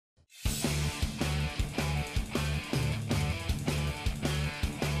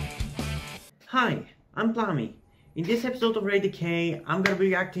Hi, I'm Plami. In this episode of Ray Decay, I'm gonna be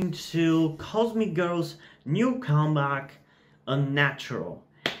reacting to Cosmic Girl's new comeback, Unnatural.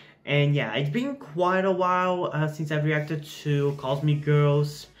 And yeah, it's been quite a while since I've reacted to Cosmic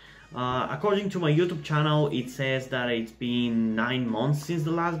Girls. According to my YouTube channel, it says that it's been 9 months since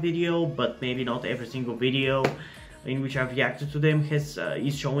the last video, but maybe not every single video in which I've reacted to them is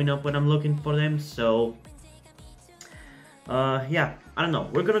showing up when I'm looking for them. So yeah, I don't know.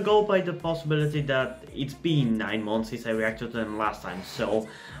 We're gonna go by the possibility that it's been 9 months since I reacted to them last time, so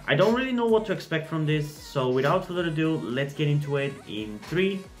I don't really know what to expect from this. So without further ado, let's get into it in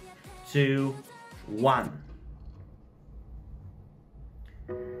 3, 2, 1.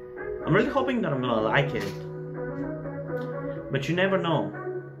 I'm really hoping that I'm gonna like it, but you never know.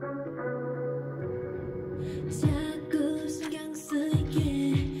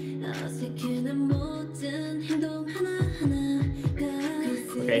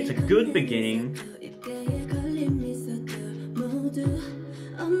 Okay, it's a good beginning.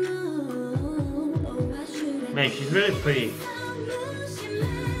 Man, she's really pretty.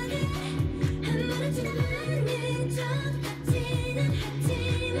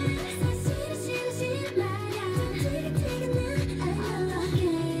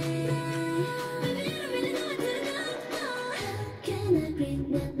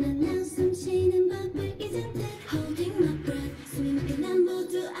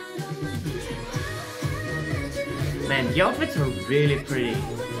 Man, the outfits are really pretty.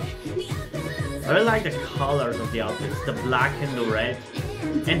 I really like the colors of the outfits, the black and the red,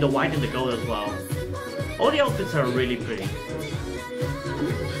 and the white and the gold as well. All the outfits are really pretty.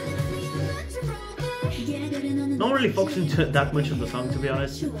 Not really focusing that much on the song, to be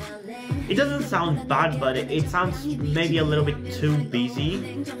honest. It doesn't sound bad, but it sounds maybe a little bit too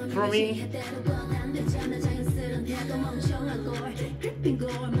busy for me.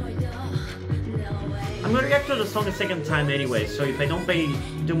 I'm gonna react to the song a second time anyway, so if I don't pay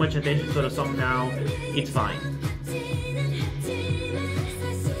too much attention to the song now, it's fine.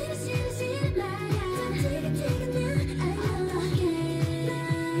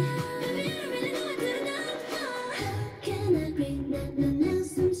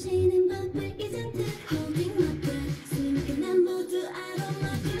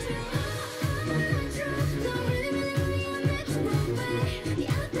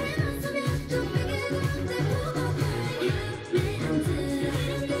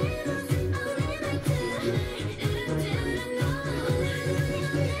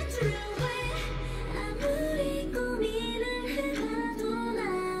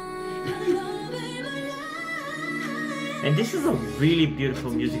 And this is a really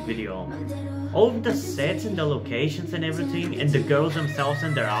beautiful music video. All of the sets and the locations and everything, and the girls themselves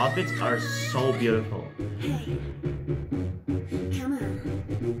and their outfits are so beautiful.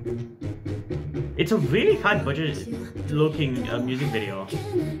 It's a really high budget looking music video.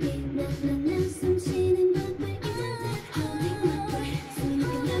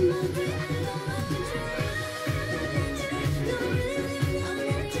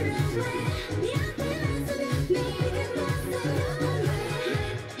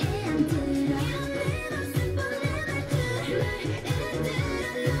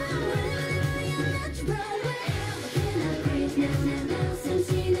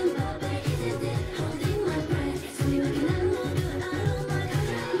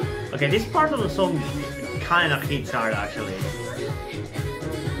 Okay, this part of the song kind of hits hard actually.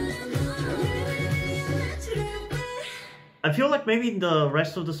 I feel like maybe in the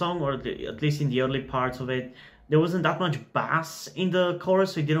rest of the song, or at least in the early parts of it, there wasn't that much bass in the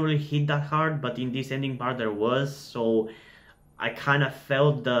chorus, so it didn't really hit that hard, but in this ending part there was, so I kind of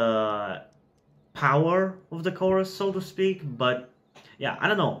felt the power of the chorus, so to speak. But yeah, I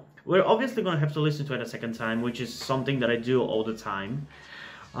don't know. We're obviously gonna have to listen to it a second time, which is something that I do all the time.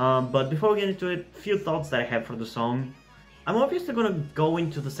 But before we get into it, few thoughts that I have for the song. I'm obviously gonna go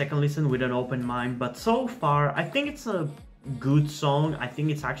into the second listen with an open mind, but so far I think it's a good song. I think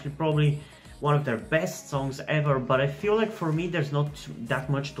it's actually probably one of their best songs ever, but I feel like for me there's not that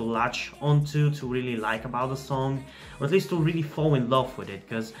much to latch onto to really like about the song, or at least to really fall in love with it,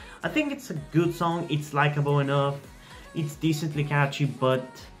 because I think it's a good song, it's likable enough, it's decently catchy, but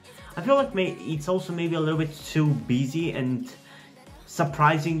I feel like it's also maybe a little bit too busy and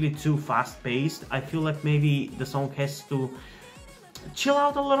surprisingly too fast-paced. I feel like maybe the song has to chill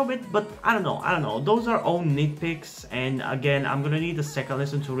out a little bit, but I don't know. Those are all nitpicks, and again, I'm gonna need a second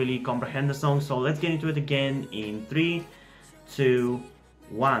listen to really comprehend the song, so let's get into it again in 3, 2,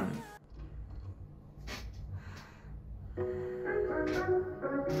 1.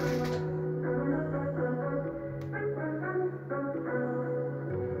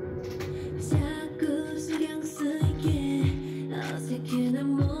 Yeah.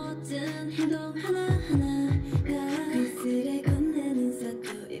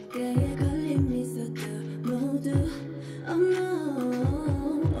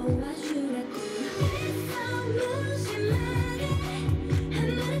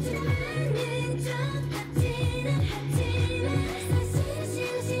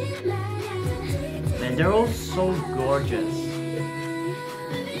 and they're all so gorgeous.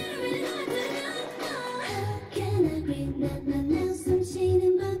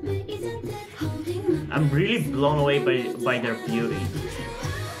 I'm really blown away by their beauty.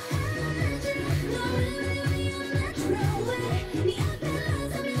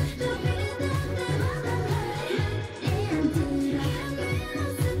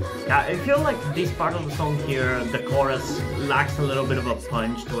 Yeah, I feel like this part of the song here, the chorus lacks a little bit of a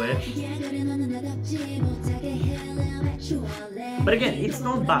punch to it. But again, it's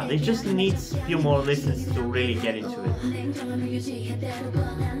not bad, it just needs a few more listens to really get into it.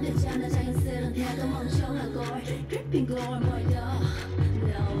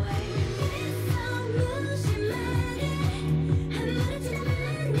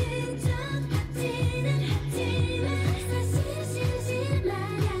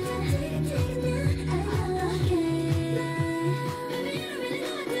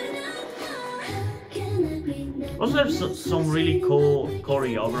 Also, there's some really cool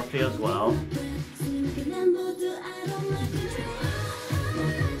choreography as well.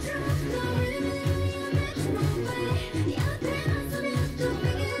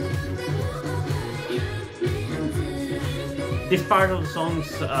 This part of the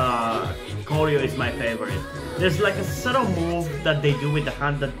song's choreo is my favorite. There's like a subtle move that they do with the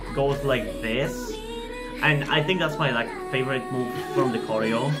hand that goes like this. And I think that's my like favorite move from the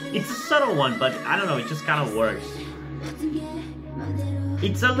choreo. It's a subtle one, but I don't know, it just kind of works.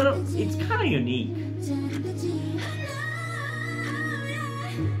 It's kind of unique.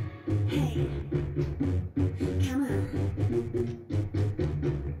 Hey, come on.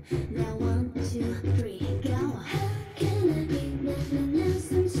 Now 1, 2, 3, go.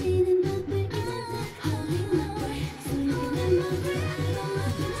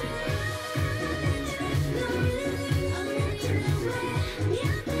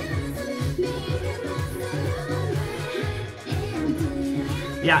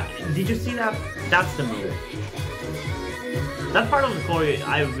 Yeah, did you see that? That's the move. That part of the choreo,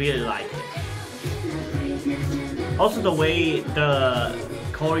 I really like it. Also, the way the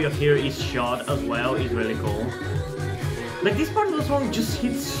choreo here is shot as well is really cool. Like, this part of the song just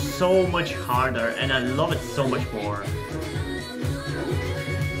hits so much harder, and I love it so much more.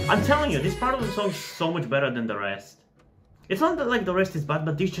 I'm telling you, this part of the song is so much better than the rest. It's not that like the rest is bad,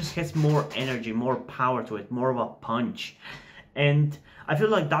 but this just has more energy, more power to it, more of a punch. And I feel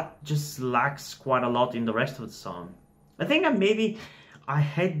like that just lacks quite a lot in the rest of the song. I think maybe I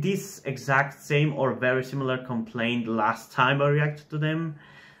had this exact same or very similar complaint last time I reacted to them,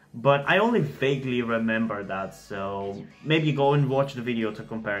 but I only vaguely remember that, so maybe go and watch the video to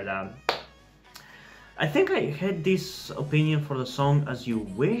compare that. I think I had this opinion for the song As You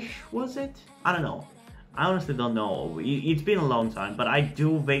Wish, was it? I don't know. I honestly don't know. It's been a long time, but I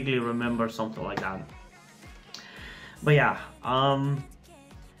do vaguely remember something like that. But yeah,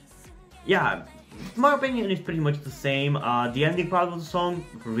 yeah, my opinion is pretty much the same. The ending part of the song,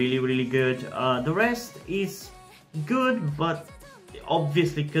 really good. The rest is good, but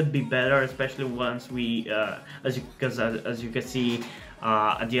obviously could be better, especially once we, as you can see,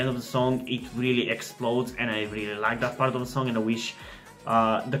 at the end of the song, it really explodes, and I really like that part of the song, and I wish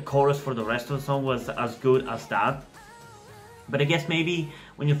the chorus for the rest of the song was as good as that. But I guess maybe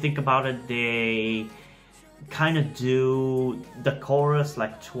when you think about it, they kind of do the chorus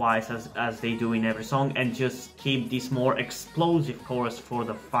like twice as they do in every song, and just keep this more explosive chorus for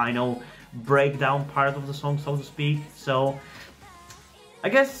the final breakdown part of the song, so to speak. So I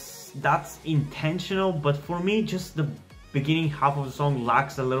guess that's intentional, but for me, just the beginning half of the song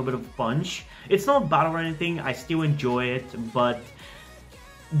lacks a little bit of punch. It's not bad or anything, I still enjoy it, but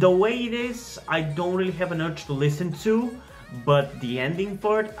the way it is, I don't really have an urge to listen to. But the ending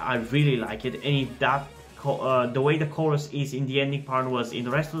part, I really like it, and if that the way the chorus is in the ending part was in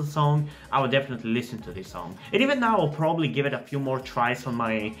the rest of the song, I would definitely listen to this song. And even now, I'll probably give it a few more tries on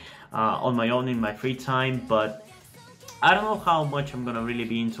my own in my free time, but I don't know how much I'm gonna really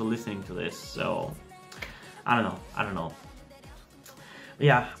be into listening to this, so I don't know.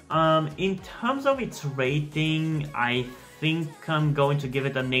 Yeah, in terms of its rating, I think I'm going to give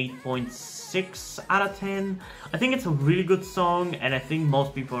it an 8.6 out of 10. I think it's a really good song, and I think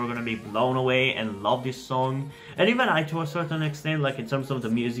most people are gonna be blown away and love this song. And even I, to a certain extent, like in terms of the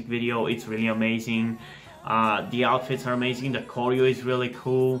music video, it's really amazing. The outfits are amazing, the choreo is really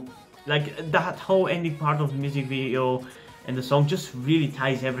cool. Like, that whole ending part of the music video and the song just really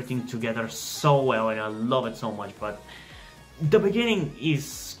ties everything together so well, and I love it so much. But the beginning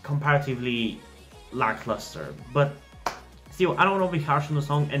is comparatively lackluster, but still, I don't want to be harsh on the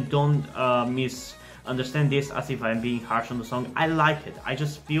song, and don't misunderstand this as if I'm being harsh on the song. I like it. I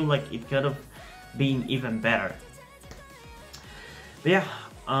just feel like it could have being even better. But yeah,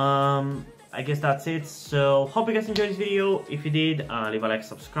 I guess that's it. So hope you guys enjoyed this video. If you did, leave a like,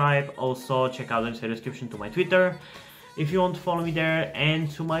 subscribe. Also check out the description to my Twitter if you want to follow me there,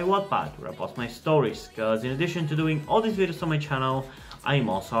 and to my Wattpad where I post my stories, because in addition to doing all these videos on my channel, I'm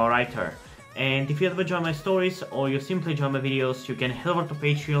also a writer. And if you ever enjoy my stories or you simply enjoy my videos, you can head over to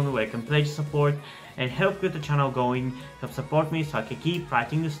Patreon where you can pledge support and help get the channel going, help support me so I can keep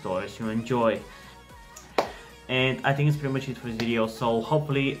writing the stories you enjoy. And I think it's pretty much it for this video, so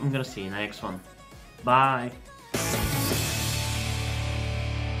hopefully I'm gonna see you in the next one. Bye!